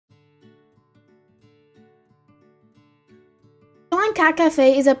Cat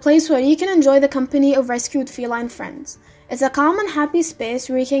Cafe is a place where you can enjoy the company of rescued feline friends. It's a calm and happy space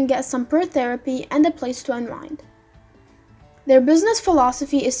where you can get some purr therapy and a place to unwind. Their business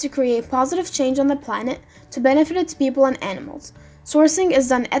philosophy is to create positive change on the planet to benefit its people and animals. Sourcing is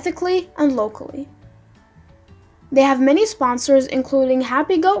done ethically and locally. They have many sponsors including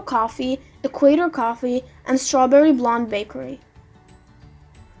Happy Goat Coffee, Equator Coffee, and Strawberry Blonde Bakery.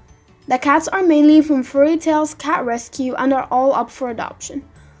 The cats are mainly from Furry Tales Cat Rescue and are all up for adoption.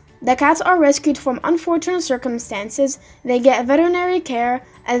 The cats are rescued from unfortunate circumstances, they get veterinary care,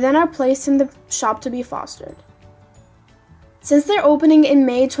 and then are placed in the shop to be fostered. Since their opening in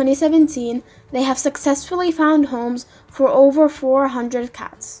May 2017, they have successfully found homes for over 400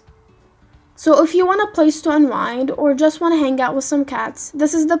 cats. So if you want a place to unwind or just want to hang out with some cats,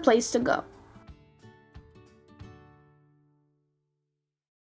 this is the place to go.